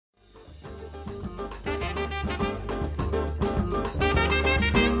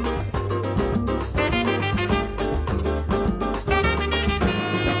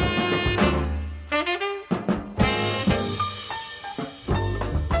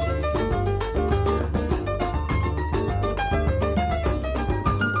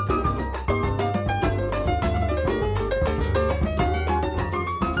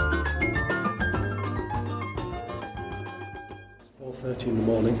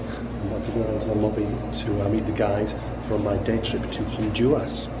I'm about to go down to the lobby to meet the guide for my day trip to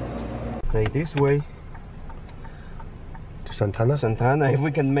Honduras. Okay, this way to Santana. Santana. If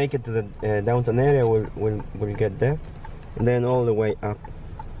we can make it to the downtown area, we'll get there, and then all the way up.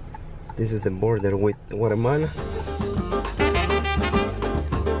 This is the border with Guatemala.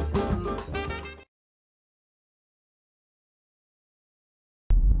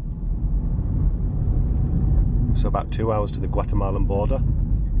 So about 2 hours to the Guatemalan border.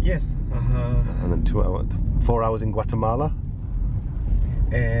 Yes. And then 4 hours in Guatemala.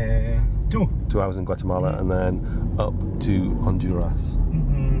 2 hours in Guatemala, and then up to Honduras.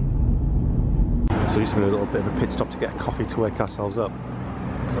 So we're just going to do a little bit of a pit stop to get a coffee to wake ourselves up.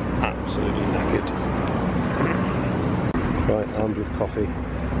 So I'm absolutely knackered. Right, armed with coffee,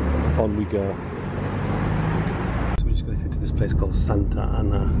 on we go. So we're just going to head to this place called Santa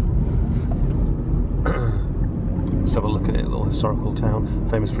Ana. Let's have a look at it, a little historical town,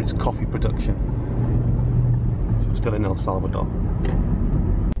 famous for its coffee production. So we're still in El Salvador.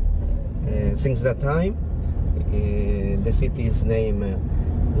 Since that time, the city is named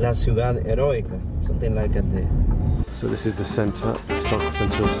La Ciudad Heroica, something like that. So this is the historical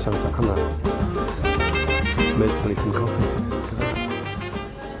centre of Santa Ana. Made so many from coffee.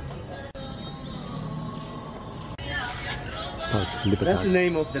 Oh, that's the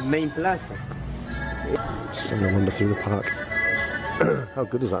name of the main plaza. Just having a wander through the park. How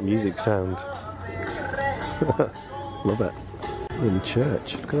good does that music sound? Love it. We're in the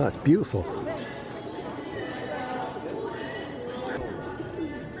church. Look at that, it's beautiful.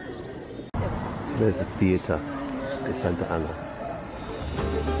 So there's the Theatre de Santa Ana.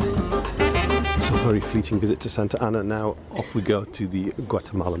 So a very fleeting visit to Santa Ana. Now off we go to the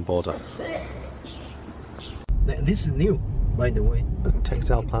Guatemalan border. This is new, by the way. The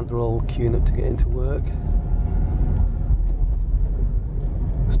textile plant, they're all queuing up to get into work.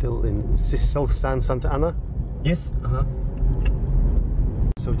 Still in, is this still San Santa Ana? Yes.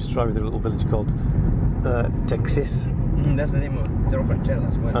 So we're just driving through a little village called Texas. That's the name of the cartel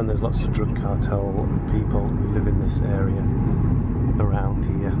as well. And there's lots of drug cartel people who live in this area around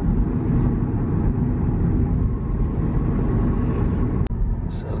here.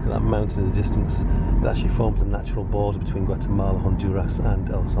 So look at that mountain in the distance. It actually forms the natural border between Guatemala, Honduras and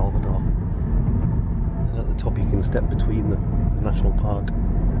El Salvador. And at the top you can step between the national park.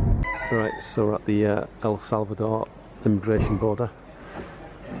 Right, so we're at the El Salvador immigration border.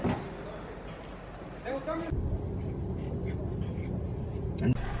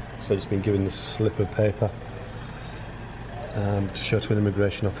 So just been given this slip of paper to show to an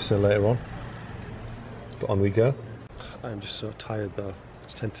immigration officer later on. But on we go. I'm just so tired though.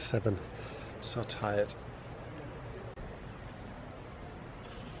 It's 10 to 7. I'm so tired.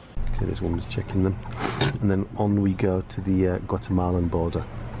 Okay, this woman's checking them. And then on we go to the Guatemalan border.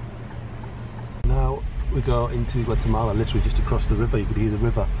 Now we go into Guatemala, literally just across the river. You could hear the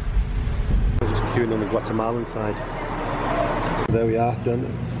river. We're just queuing on the Guatemalan side. There we are, done.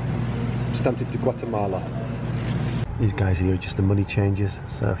 Stamped it to Guatemala. These guys here are just the money changers,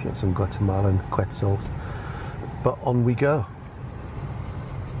 so if you want some Guatemalan quetzals. But on we go.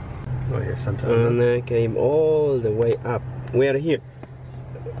 Right here, Santa Ana. And I came all the way up. We are here.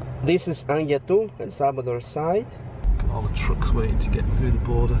 This is Anyatu, El Salvador side. Look at all the trucks waiting to get through the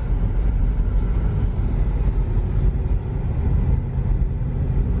border.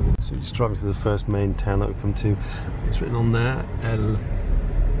 So we're just driving to the first main town that we come to. It's written on there,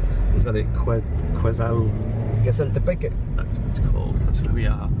 was that it? Quezaltepeque. That's what it's called. That's where we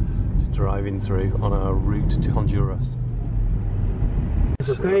are. Just driving through on our route to Honduras. It's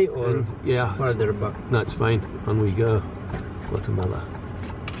okay, or yeah, farther back? No, it's fine. On we go. Guatemala.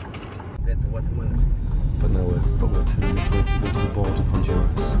 Guatemala. But no, we're turning this way to go to the border of Honduras.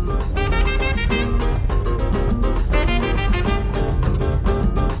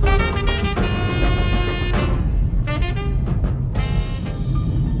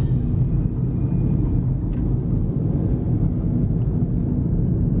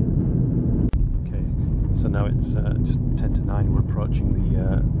 Now it's just 10 to 9, we're approaching the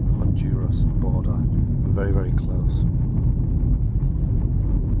Honduras border. We're very, very close.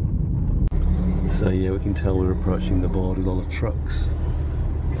 So yeah, we can tell we're approaching the border with all the trucks.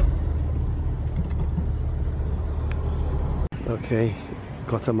 Okay,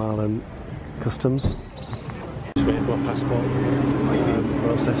 Guatemalan customs. Just waiting for my passport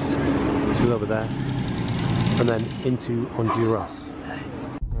processed, which is over there. And then into Honduras.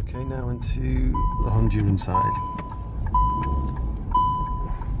 Okay, now into the Honduran side.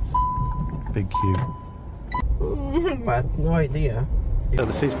 Big queue. But no idea. Yeah,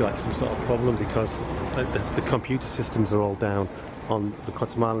 there seems to be like some sort of problem because the computer systems are all down on the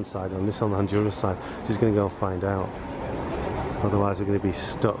Guatemalan side and this on the Honduras side. She's going to go and find out. Otherwise we're going to be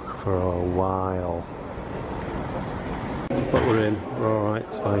stuck for a while. But we're in, we're alright,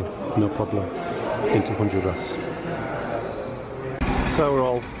 it's fine, no problem. Into Honduras. So we're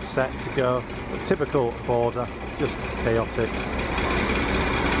all set to go. A typical border, just chaotic.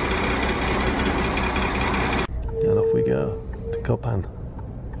 And off we go to Copan.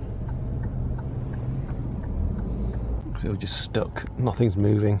 So we're just stuck, nothing's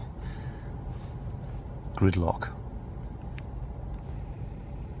moving. Gridlock.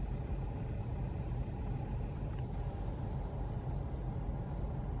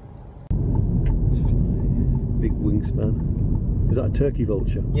 Big wingspan. Is that a turkey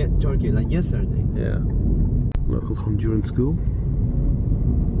vulture? Yeah, turkey, like yesterday. Yeah. Local Honduran school.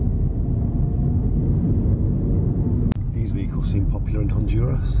 These vehicles seem popular in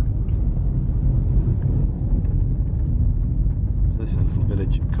Honduras. So this is a little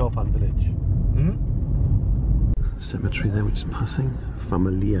village, Copan village. Cemetery there which is passing.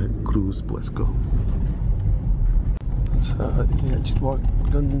 Familia Cruz Buesco. So yeah, just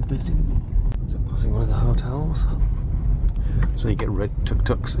walking busy. Just passing one of the hotels. So you get red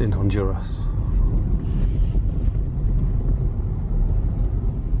tuk-tuks in Honduras.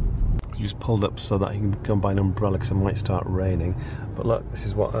 You just pulled up so that you can go and buy an umbrella because it might start raining. But look, this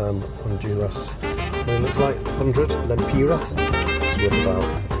is what Honduras looks like. 100 Lempira. It's worth about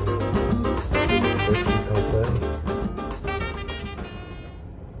 £30.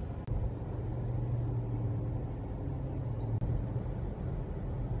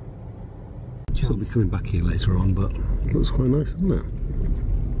 So I'll be coming back here later on, but it looks quite nice, doesn't it?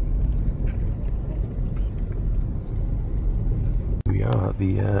 We are at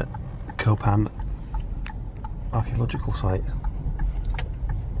the Copan archaeological site.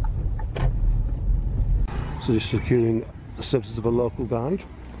 So just securing the services of a local guide.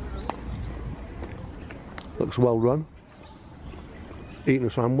 Looks well run. Eating a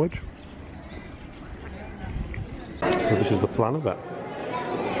sandwich. So this is the plan of it.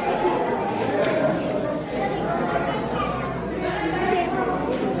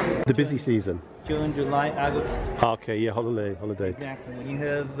 The busy season. June, July, August. Okay, yeah, holiday. Exactly. When you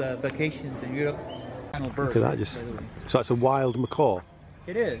have vacations in Europe, look at that, just so it's a wild macaw.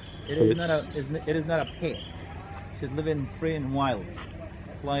 It is. It is not a pet. It should live in free and wild,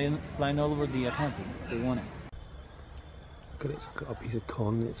 flying all over the Atlantic. They want it. Look at it, it's got a piece of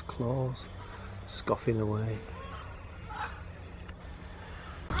corn in its claws, scoffing away.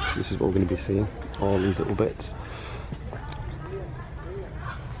 So this is what we're going to be seeing, all these little bits.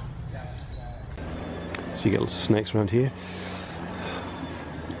 So you get lots of snakes around here.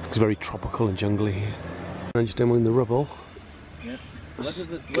 It's very tropical and jungly here. And just down in the rubble. Yep. What does it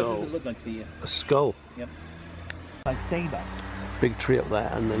look like to you? A skull. Yep. Like saber. Big tree up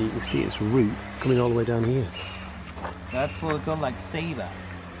there, and then you can see its root coming all the way down here. That's what it's called, like saber.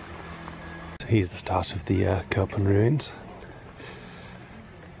 So here's the start of the Copan ruins.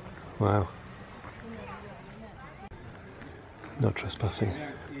 Wow. No trespassing.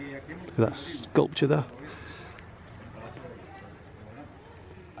 Look at that sculpture there.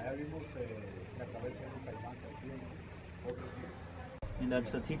 And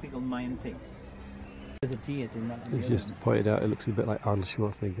that's a typical Mayan face. There's a T at the end. He's just pointed out it looks a bit like Arnold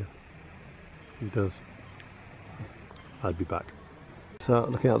Schwarzenegger. He does. I'd be back. So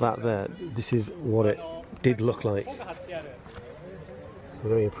looking at that there, this is what it did look like. I'm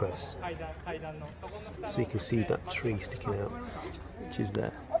very impressed. So you can see that tree sticking out, which is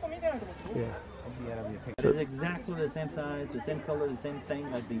there. Yeah. So it's exactly the same size, the same color, the same thing,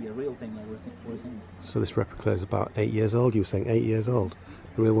 like the real thing that we're seeing. So this replica is about 8 years old. You were saying 8 years old.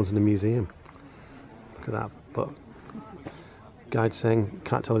 The real one's in a museum. Look at that. But guide saying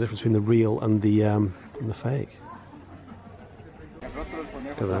can't tell the difference between the real and the fake.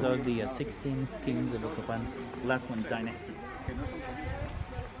 Those are the 16 kings of the Copan's last one dynasty.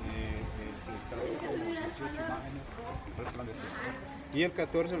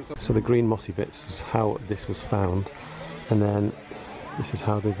 So the green mossy bits is how this was found, and then this is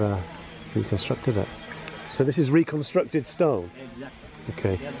how they've reconstructed it. So this is reconstructed stone? Exactly.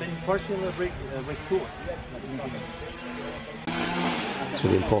 Okay. They have been partially restored. So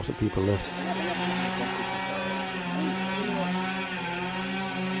the important people lived.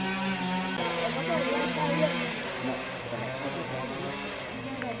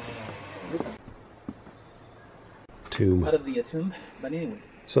 Tomb. Out of the tomb, but anyway.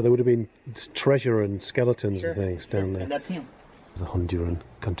 So there would have been treasure and skeletons and things down there. And that's him. The Honduran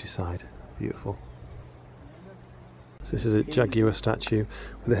countryside. Beautiful. So this is a jaguar statue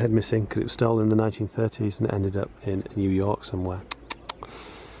with a head missing because it was stolen in the 1930s and it ended up in New York somewhere.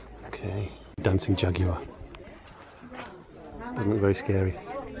 Okay, dancing jaguar. Doesn't look very scary.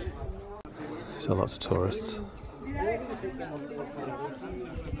 So lots of tourists.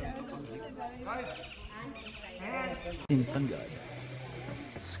 Sun god.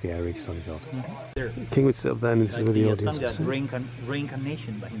 Scary sun god. Mm-hmm. King would sit up there and this is where the audience sun would god sit.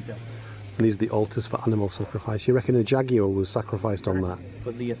 reincarnation by himself. And these are the altars for animal sacrifice. You reckon a jaguar was sacrificed on that?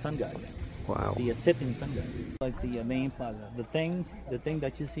 But the sun god. Wow. The sitting sun god. Like the main plaza. The thing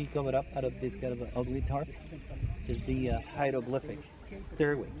that you see covered up out of this kind of ugly tarp is the hieroglyphic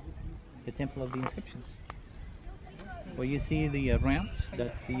stairway, the temple of the inscriptions. Where you see the ramps,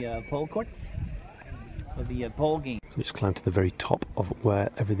 that's the pole courts of the pole game. So we just climb to the very top of where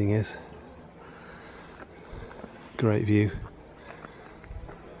everything is. Great view.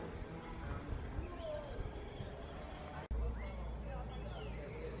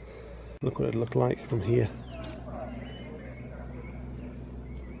 Look what it looked like from here.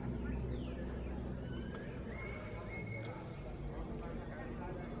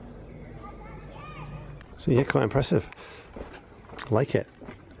 So yeah, quite impressive. Like it.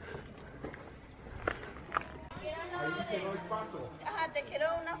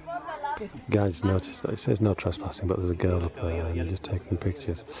 Guys noticed that it says no trespassing, but there's a girl up there and they're just taking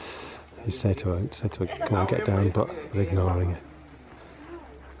pictures. He said to her, come on, get down, but they're ignoring it.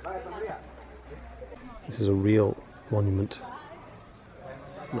 This is a real monument,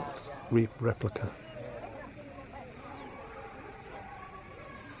 not replica.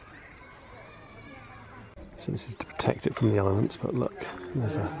 So this is to protect it from the elements, but look,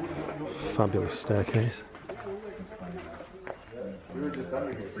 there's a fabulous staircase. We were just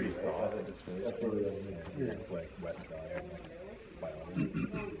having a freeze thaw. It's like wet thaw.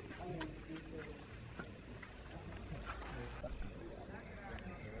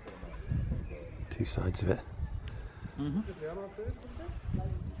 Two sides of it. Mm-hmm.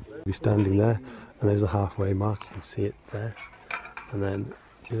 We're standing there, and there's the halfway mark. You can see it there, and then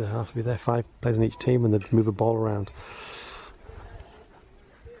the other half will be there. 5 players in each team, and they'd move a ball around,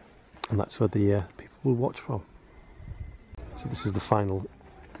 and that's where the people will watch from. So this is the final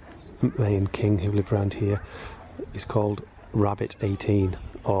Mayan king who lived around here. He's called Rabbit 18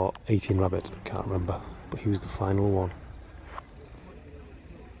 or 18 Rabbit. I can't remember, but he was the final one.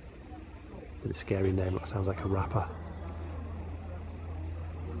 With a scary name that sounds like a rapper.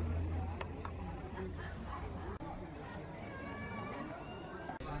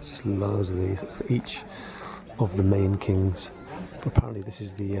 There's just loads of these for each of the main kings. But apparently this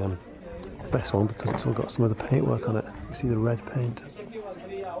is the best one because it's all got some of the paintwork on it. You see the red paint.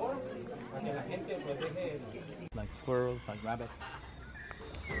 Like squirrels, like rabbits,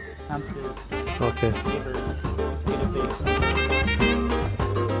 hamsters, Okay.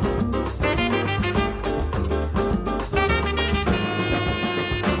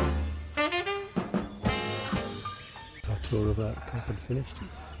 Our tour of Copan finished.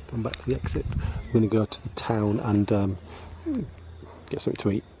 Going back to the exit. We're going to go to the town and get something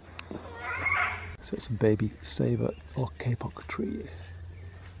to eat. So it's a baby saver or kapok tree.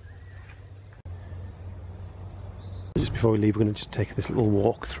 Just before we leave, we're going to just take this little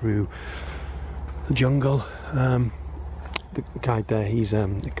walk through the jungle. The guide there, he's a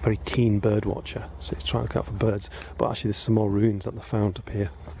very keen bird watcher, so he's trying to look out for birds. But actually there's some more ruins that they found up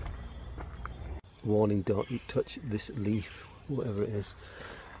here. Warning, don't touch this leaf, whatever it is.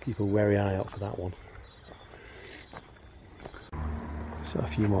 Keep a wary eye out for that one. So a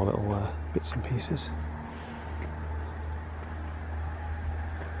few more little bits and pieces.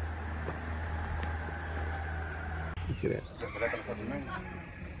 Look at it.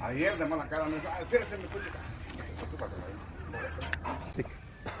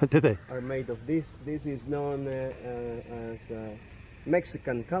 Did they? Are made of this. This is known as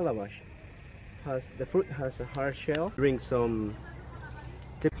Mexican calabash. The fruit has a hard shell. Bring some.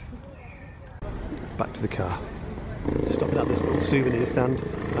 Back to the car. Stopping at this little souvenir stand.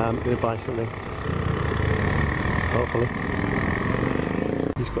 I'm going to buy something. Hopefully.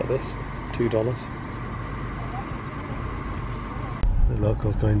 He's got this. $2. The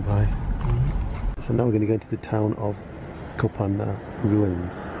locals going by. So now we're going to go into the town of Copan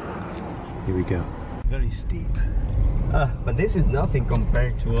ruins. Here we go. Very steep. But this is nothing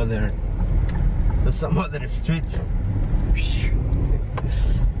compared to other. So some other streets.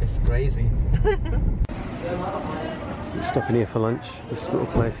 It's crazy. So stopping here for lunch. This little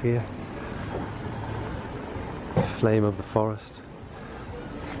place here. Flame of the forest.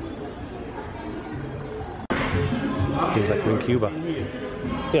 Feels like we're in Cuba.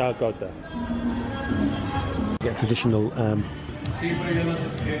 Yeah, I'll go there. Get traditional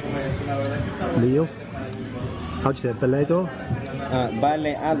meal. How'd you say Baleado?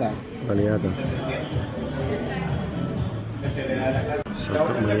 Baleada. Baleada. So I've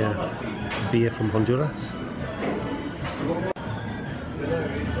got my beer from Honduras.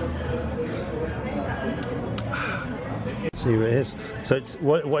 See what it is. So it's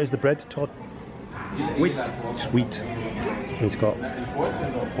what is the bread? Todd? Wheat. It's wheat. And it's got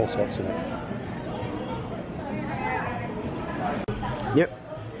all sorts in it. Yep.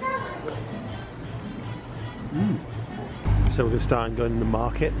 So we're going to start and go in the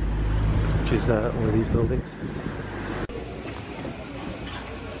market, which is one of these buildings.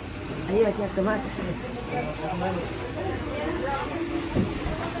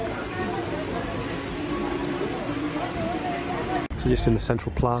 So just in the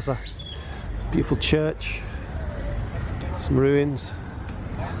central plaza, beautiful church, some ruins,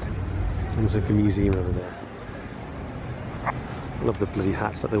 and there's like a museum over there. I love the bloody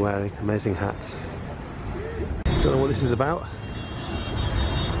hats that they're wearing, amazing hats. Don't know what this is about.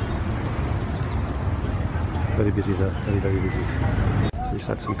 Very busy though, very, very busy. So we just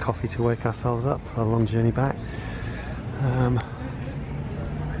had some coffee to wake ourselves up for a long journey back.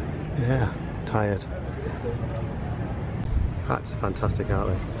 Yeah, tired. Hats are fantastic, aren't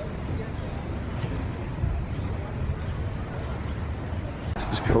they? So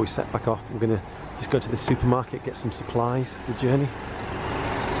just before we set back off, we're going to just go to the supermarket, get some supplies for the journey.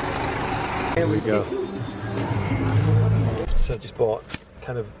 Here we go. So I just bought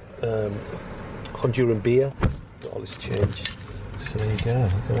kind of Honduran beer. Got all this change. So there you go,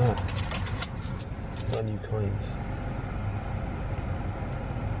 look at that. Brand new coins.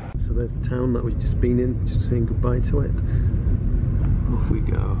 So there's the town that we've just been in, just saying goodbye to it. Off we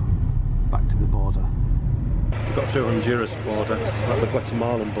go, back to the border. We got through Honduras border, like the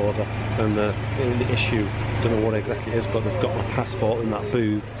Guatemalan border, and the issue, don't know what exactly it is, but they've got my passport in that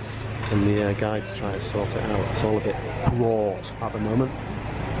booth, and the guy to try and sort it out. It's all a bit fraught at the moment.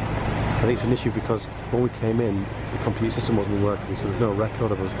 I think it's an issue because when we came in, the computer system wasn't working, so there's no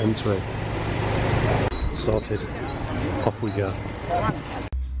record of us entering. Sorted. Off we go.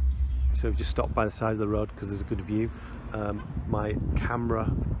 So we've just stopped by the side of the road because there's a good view. My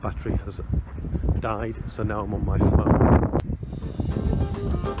camera battery has died, so now I'm on my phone.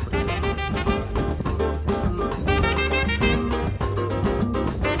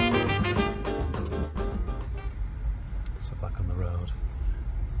 So back on the road,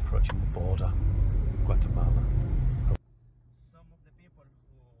 approaching the border, Guatemala. Some of the people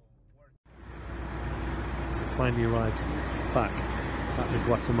who work. So finally arrived back at the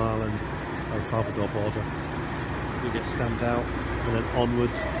Guatemalan El Salvador border. We get stamped out and then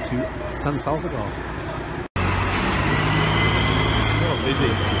onwards to San Salvador. Oh,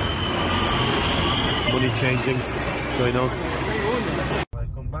 busy. Money changing going on.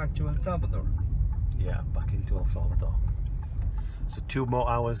 Welcome back to El Salvador. Yeah, back into El Salvador. So 2 more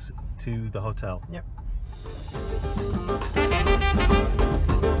hours to the hotel. Yep.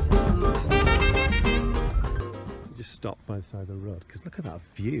 Just stopped by the side of the road because look at that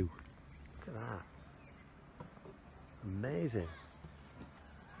view. Look at that. Amazing.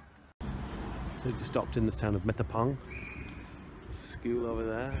 So we just stopped in this town of Metapang. There's a school over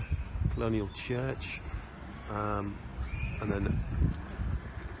there, colonial church, and then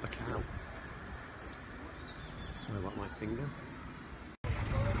a cow. Sorry about my finger.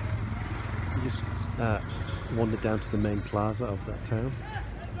 We just wandered down to the main plaza of that town.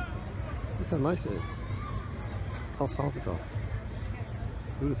 Look how nice it is. El Salvador.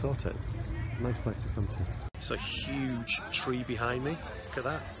 Who would have thought it? Nice place to come to. It's a huge tree behind me. Look at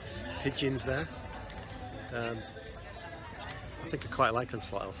that. Pigeons there. I think I quite like El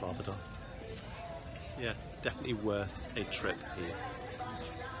Salvador. Yeah, definitely worth a trip here.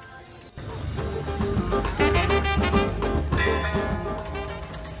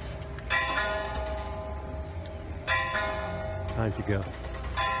 Time to go.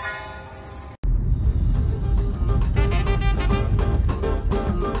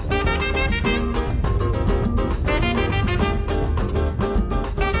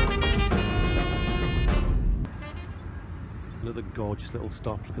 Another gorgeous little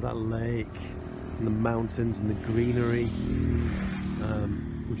stop. Look at that lake and the mountains and the greenery.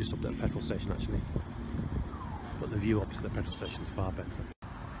 We just stopped at a petrol station actually, but the view opposite the petrol station is far better.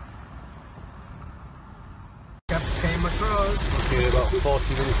 Came across. We're about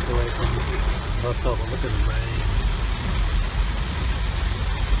 40 minutes away from the hotel, but look at the rain.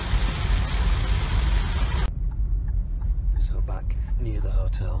 So back near the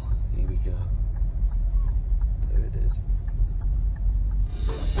hotel, here we go. There it is.